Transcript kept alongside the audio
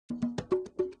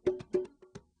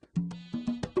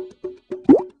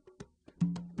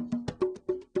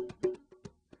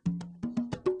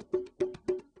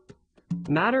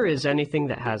Matter is anything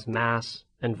that has mass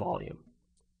and volume.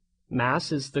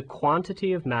 Mass is the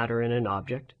quantity of matter in an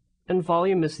object, and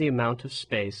volume is the amount of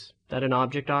space that an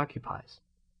object occupies.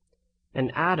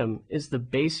 An atom is the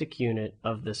basic unit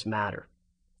of this matter.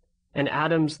 And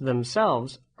atoms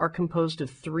themselves are composed of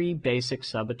three basic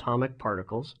subatomic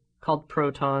particles called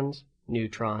protons,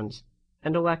 neutrons,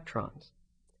 and electrons.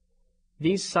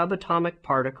 These subatomic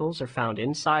particles are found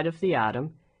inside of the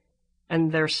atom,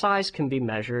 and their size can be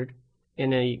measured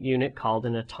in a unit called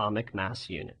an atomic mass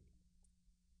unit.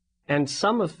 And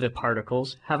some of the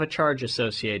particles have a charge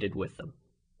associated with them.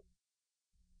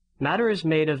 Matter is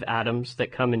made of atoms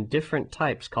that come in different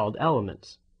types called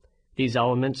elements. These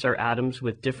elements are atoms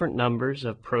with different numbers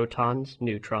of protons,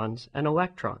 neutrons, and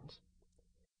electrons.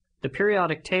 The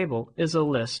periodic table is a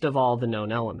list of all the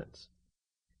known elements.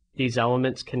 These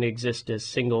elements can exist as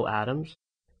single atoms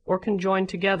or can join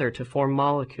together to form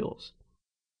molecules.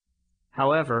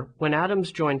 However, when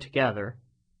atoms join together,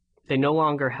 they no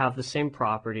longer have the same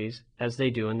properties as they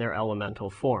do in their elemental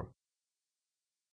form.